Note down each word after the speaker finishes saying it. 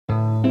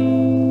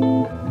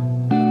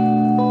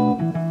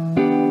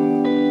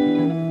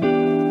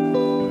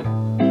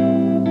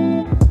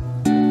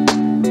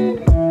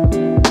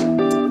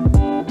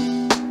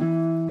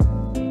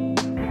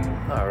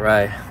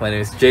my name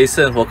is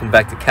Jason. Welcome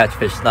back to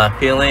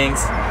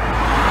CatchFishNotFeelingz.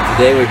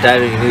 Today we're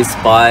diving a new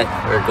spot.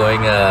 We're going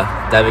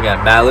diving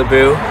at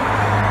Malibu,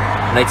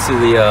 next to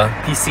the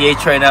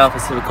PCH right now,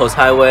 Pacific Coast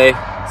Highway,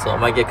 so it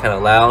might get kind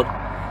of loud.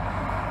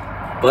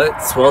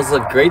 But swells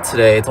look great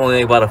today. It's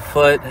only about a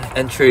foot.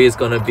 Entry is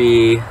going to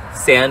be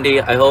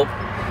sandy, I hope,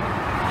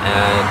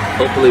 and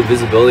hopefully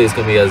visibility is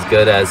going to be as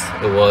good as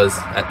it was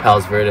at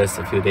Palos Verdes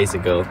a few days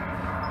ago.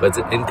 But it's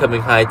an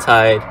incoming high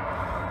tide.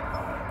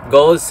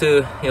 Goal is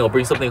to,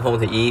 bring something home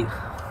to eat,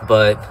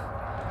 but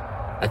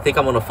I think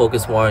I'm gonna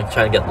focus more on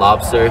trying to get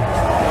lobster.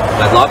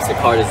 My lobster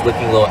cart is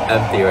looking a little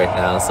empty right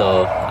now,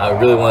 so I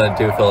really want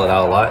to fill it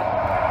out a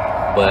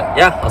lot. But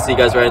yeah, I'll see you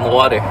guys right in the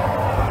water.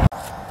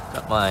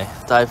 Got my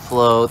dive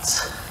float.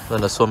 I'm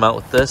gonna swim out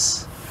with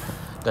this.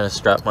 Gonna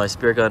strap my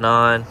spear gun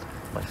on,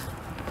 my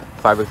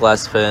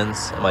fiberglass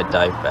fins, and my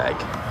dive bag.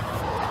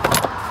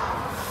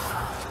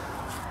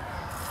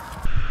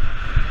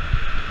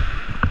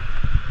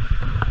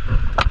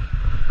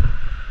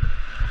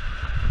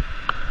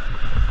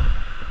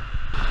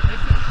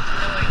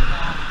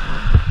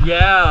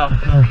 Yeah.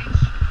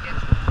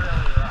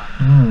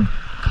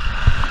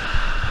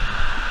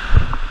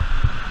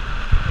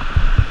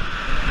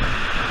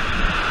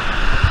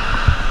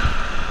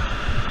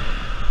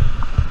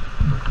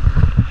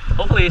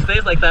 Hopefully it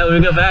stays like that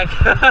when we go back.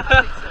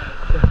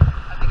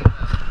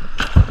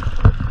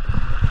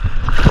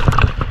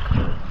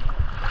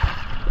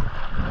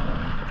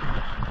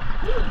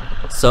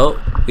 So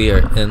we are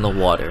in the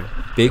water.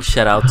 Big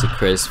shout out to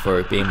Chris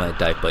for being my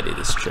dive buddy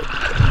this trip.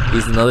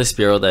 He's another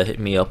Spearo that hit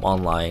me up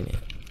online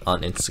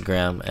on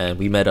Instagram, and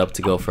we met up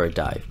to go for a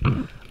dive.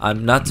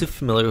 I'm not too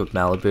familiar with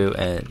Malibu,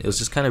 and it was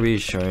just kind of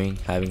reassuring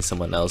having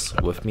someone else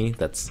with me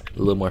that's a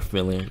little more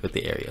familiar with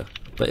the area.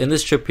 But in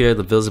this trip here,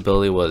 the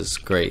visibility was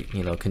great.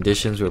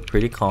 Conditions were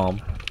pretty calm.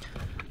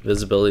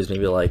 Visibility is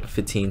maybe like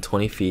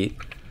 15-20 feet.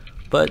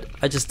 But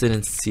I just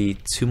didn't see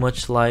too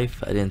much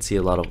life. I didn't see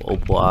a lot of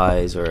opal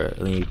eyes or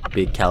any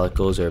big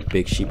calicos or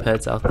big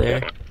sheepheads out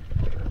there.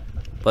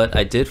 But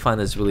I did find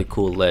this really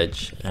cool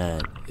ledge,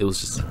 and it was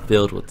just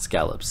filled with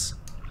scallops.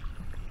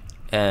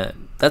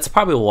 And that's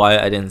probably why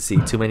I didn't see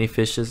too many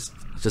fishes,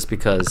 just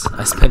because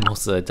I spent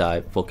most of the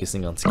dive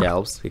focusing on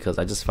scallops because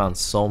I just found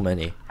so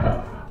many.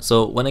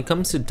 So when it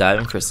comes to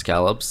diving for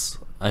scallops,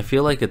 I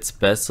feel like it's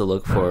best to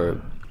look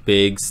for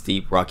big,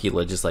 steep, rocky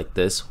ledges like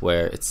this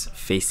where it's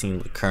facing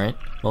the current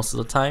most of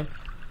the time.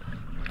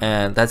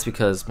 And that's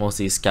because most of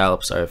these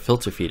scallops are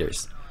filter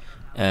feeders,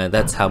 and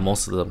that's how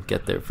most of them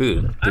get their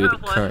food, through the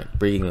current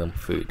bringing them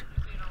food.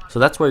 So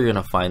that's where you're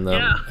gonna find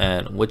them.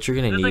 And what you're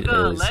gonna need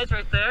is,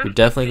 you're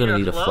definitely gonna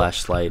need a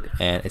flashlight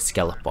and a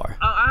scallop bar.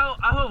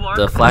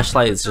 The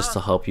flashlight is just to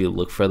help you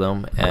look for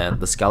them,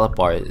 and the scallop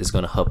bar is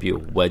gonna help you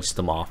wedge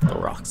them off the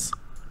rocks.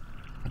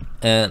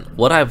 And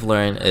what I've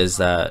learned is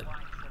that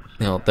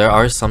there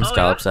are some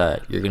scallops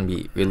that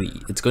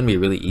it's gonna be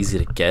really easy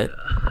to get,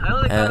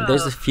 and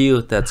there's a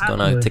few that's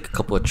gonna take a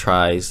couple of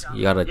tries.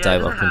 You gotta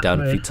dive up and down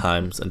a few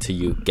times until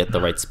you get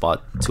the right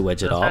spot to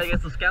wedge it off.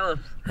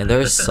 And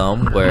there's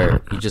some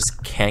where you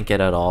just can't get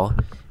at all,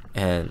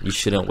 and you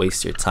shouldn't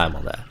waste your time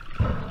on that.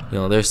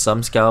 There's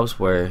some scallops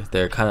where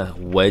they're kind of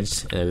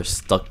wedged and they're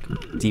stuck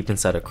deep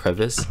inside a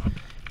crevice,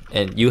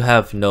 and you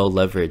have no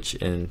leverage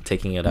in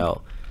taking it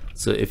out.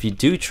 So if you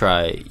do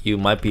try, you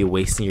might be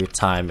wasting your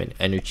time and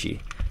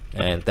energy,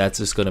 and that's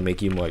just going to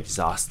make you more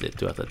exhausted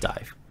throughout the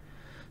dive.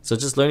 So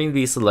just learning to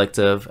be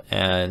selective,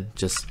 and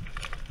just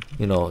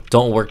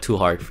don't work too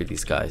hard for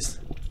these guys,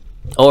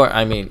 or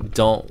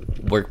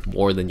don't work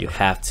more than you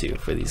have to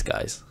for these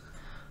guys.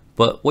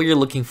 But what you're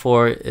looking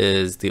for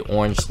is the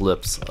orange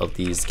lips of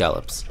these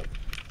scallops.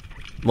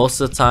 Most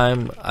of the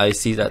time I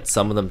see that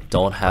some of them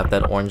don't have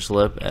that orange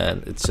lip,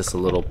 and it's just a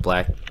little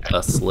black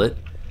slit.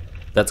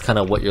 That's kind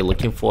of what you're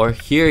looking for.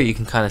 Here you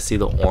can kind of see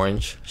the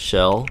orange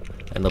shell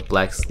and the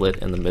black slit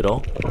in the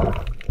middle,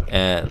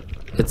 and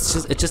it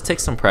just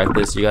takes some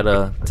practice. You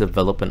gotta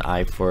develop an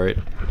eye for it,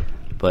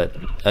 but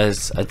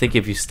as I think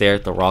if you stare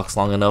at the rocks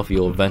long enough,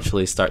 you'll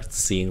eventually start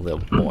seeing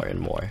them more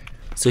and more.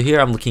 So here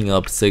I'm looking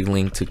up,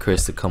 signaling to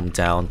Chris to come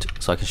down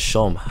so I can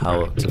show him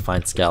how to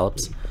find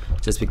scallops,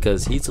 just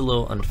because he's a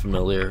little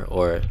unfamiliar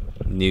or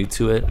new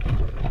to it.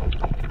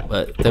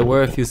 But there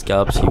were a few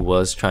scallops he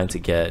was trying to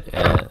get,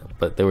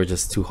 but they were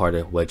just too hard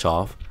to wedge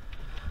off.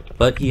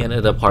 But he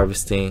ended up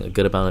harvesting a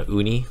good amount of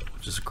uni,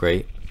 which is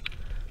great.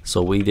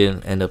 So we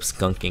didn't end up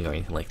skunking or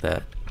anything like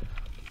that.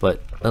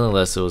 But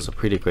nonetheless, it was a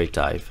pretty great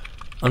dive.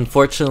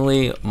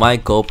 Unfortunately, my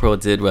GoPro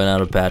did run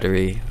out of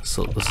battery,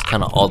 so this is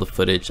kind of all the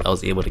footage I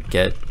was able to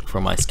get for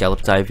my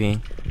scallop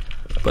diving.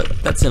 But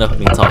that's enough of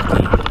me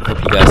talking. Hope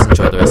you guys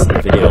enjoy the rest of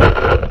the video.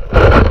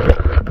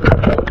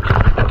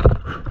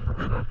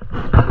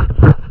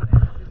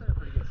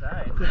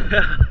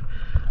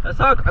 I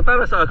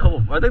thought I saw a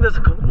couple. I think there's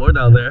a couple more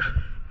down there.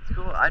 It's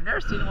cool. I've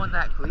never seen one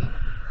that clean.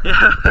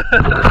 Yeah.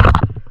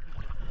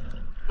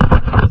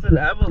 There's an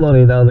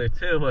abalone down there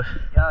too. But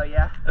oh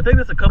yeah. I think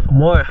there's a couple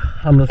more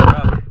on this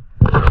rock.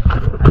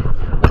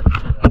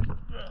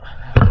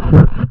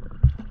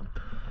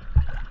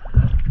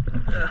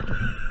 Yeah.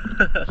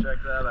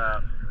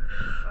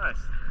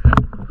 Nice.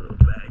 Little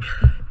bag.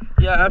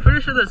 Yeah, I'm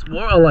pretty sure there's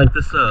more on like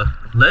this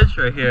ledge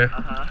right here.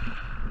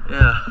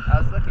 Yeah. I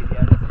was looking,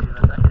 yeah, I didn't see this.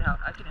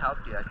 I can help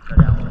you. I can go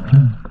down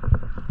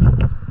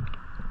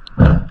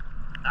one.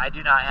 I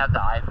do not have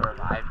the eye for them.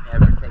 I've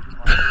never taken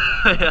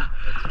one. Yeah.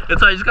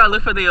 It's like you just gotta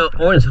look for the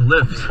orange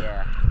lips.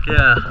 Yeah.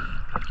 Yeah.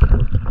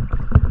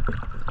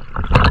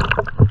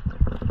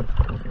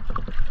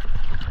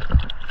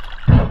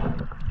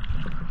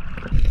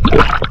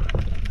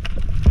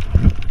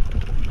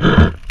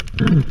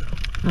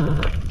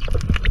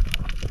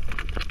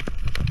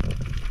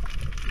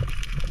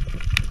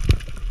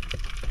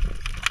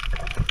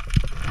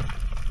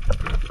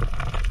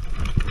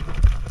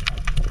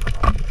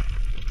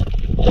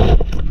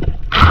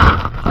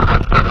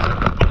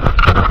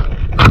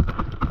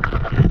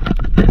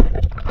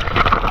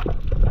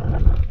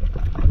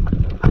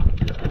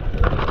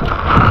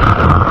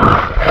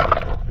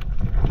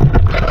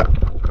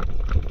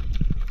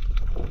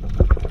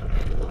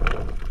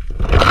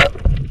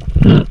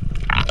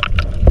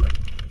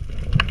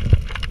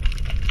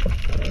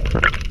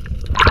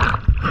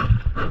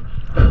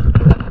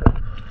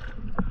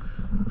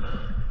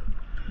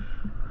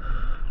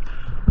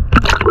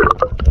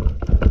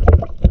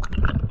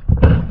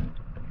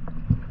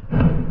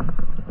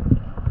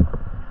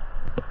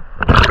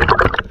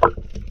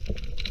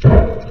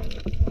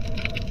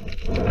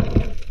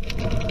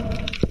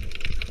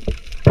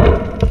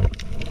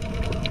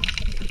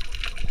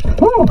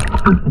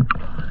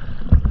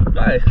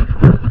 Nice. There's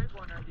a big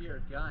one under your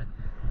gun.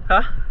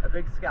 Huh? A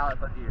big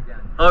scallop under your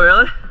gun. Oh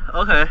really?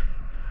 Okay.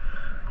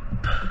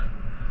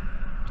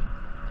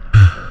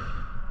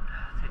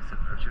 Take some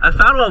urchin. I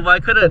found one, but I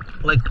couldn't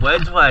like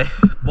wedge my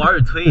bar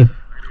between.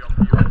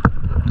 A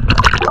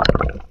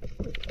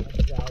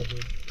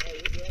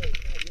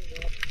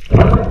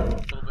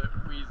little bit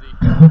wheezy.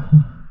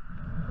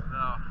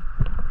 No.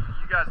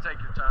 You guys take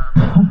your time.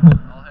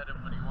 I'll hit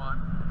him when you want.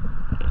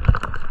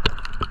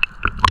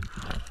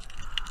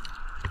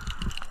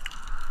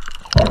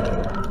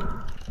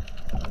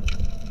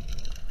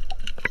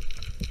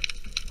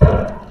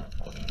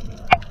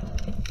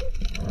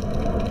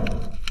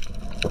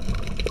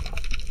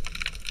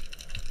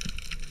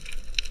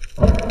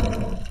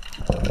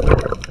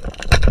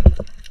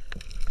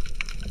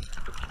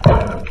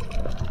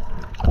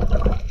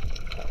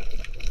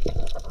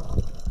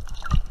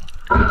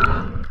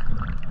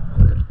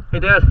 Hey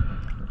Dad.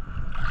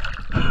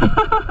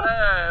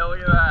 Hey,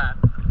 look at that.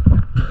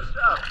 Good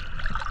job.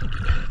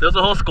 There's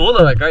a whole school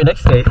though, like right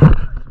next to me. What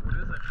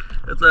is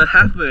it? It's a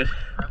half-moon.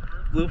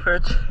 Halfmoon? Blue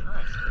perch.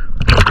 Nice.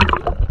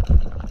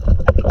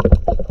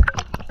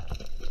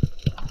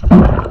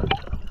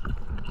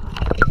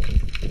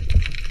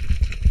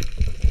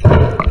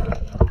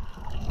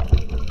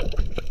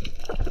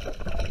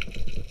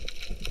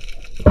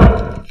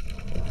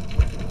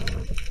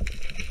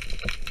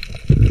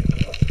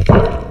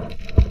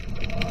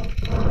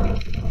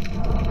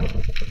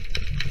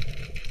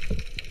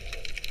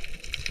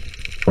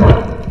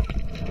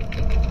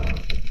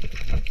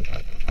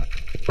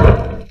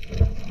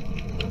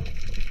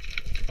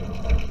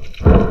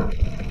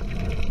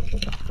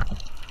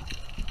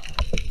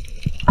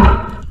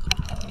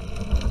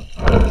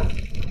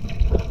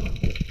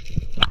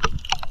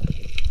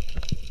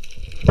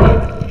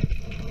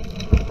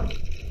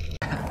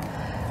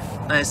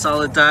 Nice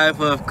solid dive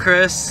of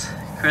Chris.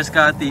 Chris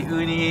got the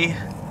uni.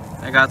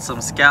 I got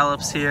some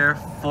scallops here,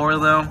 4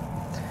 of them.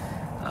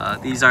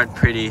 These aren't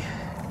pretty,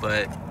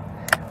 but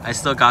I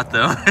still got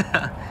them.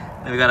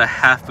 And we got a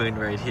half-moon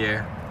right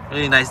here.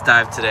 Really nice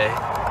dive today.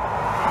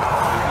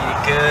 Really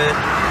good.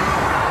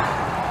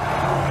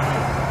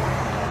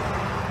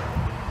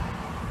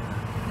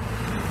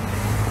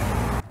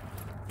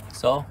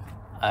 So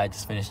I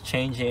just finished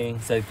changing,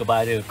 said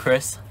goodbye to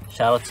Chris.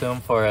 Shout out to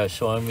him for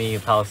showing me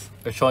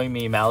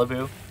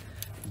Malibu.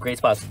 Great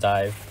spot to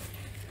dive.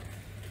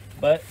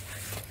 But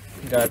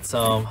we got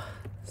some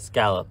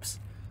scallops.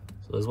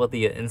 So this is what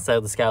the inside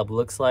of the scallop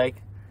looks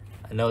like.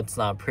 I know it's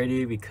not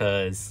pretty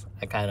because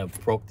I kind of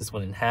broke this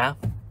one in half,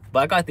 but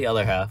I got the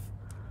other half.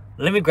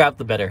 Let me grab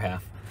the better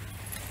half.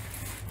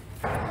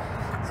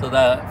 So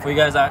that, for you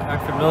guys that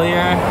aren't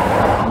familiar,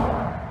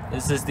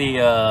 this is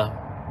the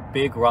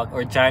big rock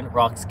or giant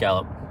rock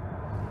scallop.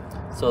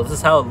 So this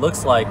is how it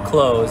looks like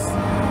closed,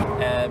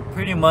 and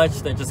pretty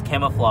much they're just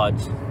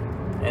camouflage.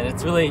 And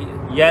it's really,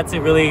 you have to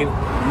really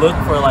look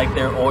for like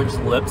their orange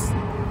lips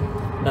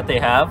that they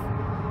have.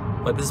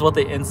 But this is what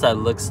the inside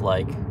looks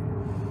like.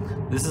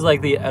 This is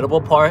like the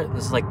edible part.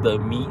 This is like the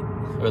meat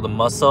or the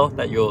muscle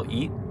that you'll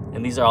eat.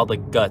 And these are all the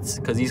guts,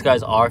 because these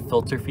guys are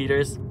filter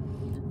feeders.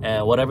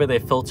 And whatever they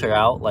filter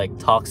out, like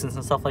toxins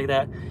and stuff like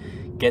that,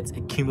 gets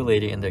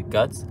accumulated in their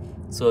guts.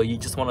 So you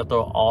just want to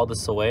throw all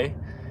this away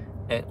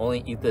and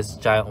only eat this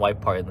giant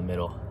white part in the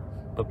middle.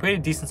 But pretty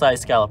decent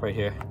sized scallop right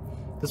here.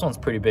 This one's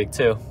pretty big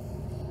too.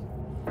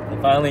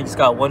 And finally just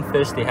got one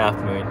fish, the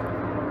half-moon.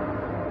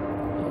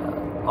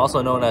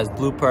 Also known as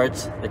blue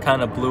perch. They're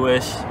kind of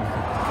bluish, you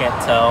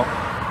can't tell.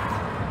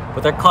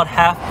 But they're called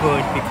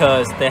half-moon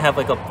because they have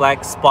like a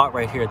black spot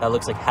right here that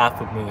looks like half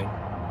a moon.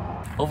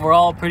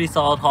 Overall, pretty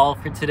solid haul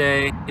for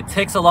today. It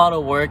takes a lot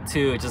of work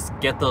to just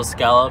get those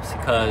scallops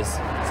because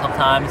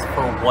sometimes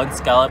for one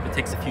scallop it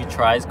takes a few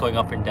tries going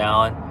up and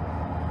down,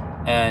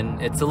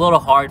 and it's a little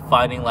hard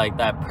finding like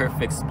that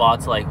perfect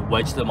spot to like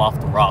wedge them off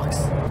the rocks.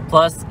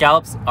 Plus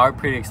scallops are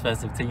pretty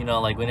expensive too, you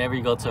know, like whenever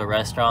you go to a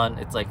restaurant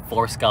it's like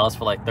 4 scallops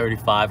for like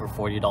 $35 or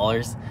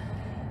 $40,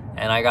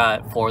 and I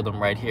got 4 of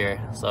them right here,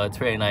 so it's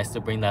pretty nice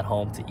to bring that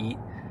home to eat.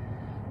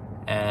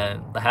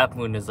 And the half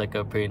moon is like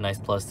a pretty nice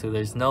plus too.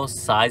 There's no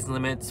size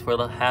limits for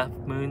the half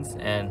moons,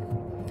 and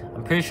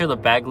I'm pretty sure the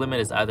bag limit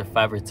is either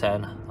 5 or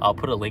 10. I'll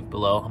put a link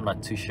below, I'm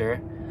not too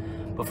sure.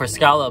 But for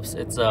scallops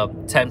it's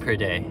 10 per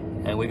day,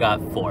 and we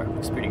got 4,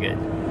 which is pretty good.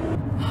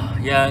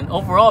 Yeah, and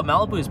overall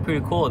Malibu is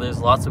pretty cool. There's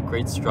lots of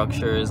great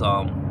structures.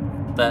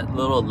 That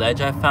little ledge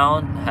I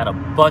found had a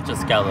bunch of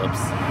scallops.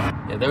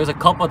 Yeah, there was a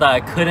couple that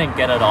I couldn't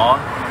get at all,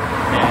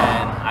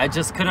 and I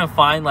just couldn't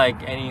find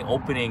like any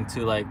opening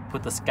to like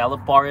put the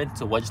scallop bar in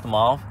to wedge them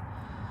off.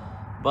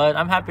 But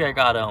I'm happy I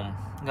got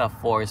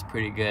 4. It's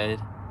pretty good.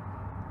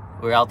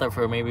 We were out there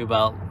for maybe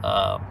about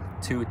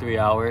 2-3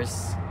 hours.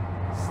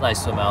 It's a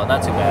nice swim out,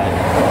 not too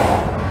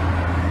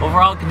bad.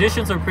 Overall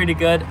conditions were pretty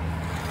good.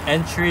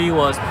 Entry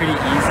was pretty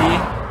easy.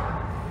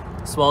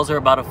 Swells are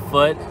about 1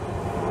 foot.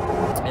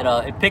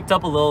 It picked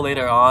up a little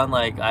later on.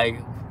 Like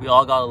we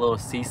all got a little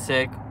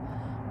seasick.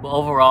 But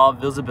overall,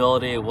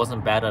 visibility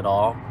wasn't bad at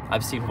all.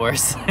 I've seen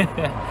worse.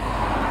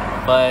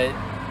 But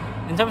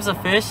in terms of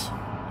fish,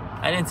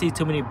 I didn't see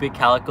too many big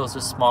calicos,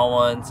 just small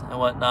ones and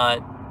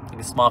whatnot, like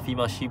a small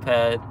female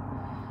sheephead.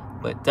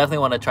 But definitely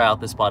want to try out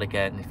this spot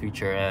again in the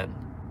future and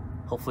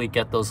hopefully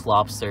get those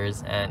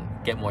lobsters and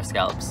get more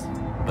scallops.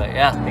 But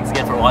yeah, thanks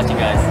again for watching,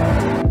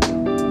 guys.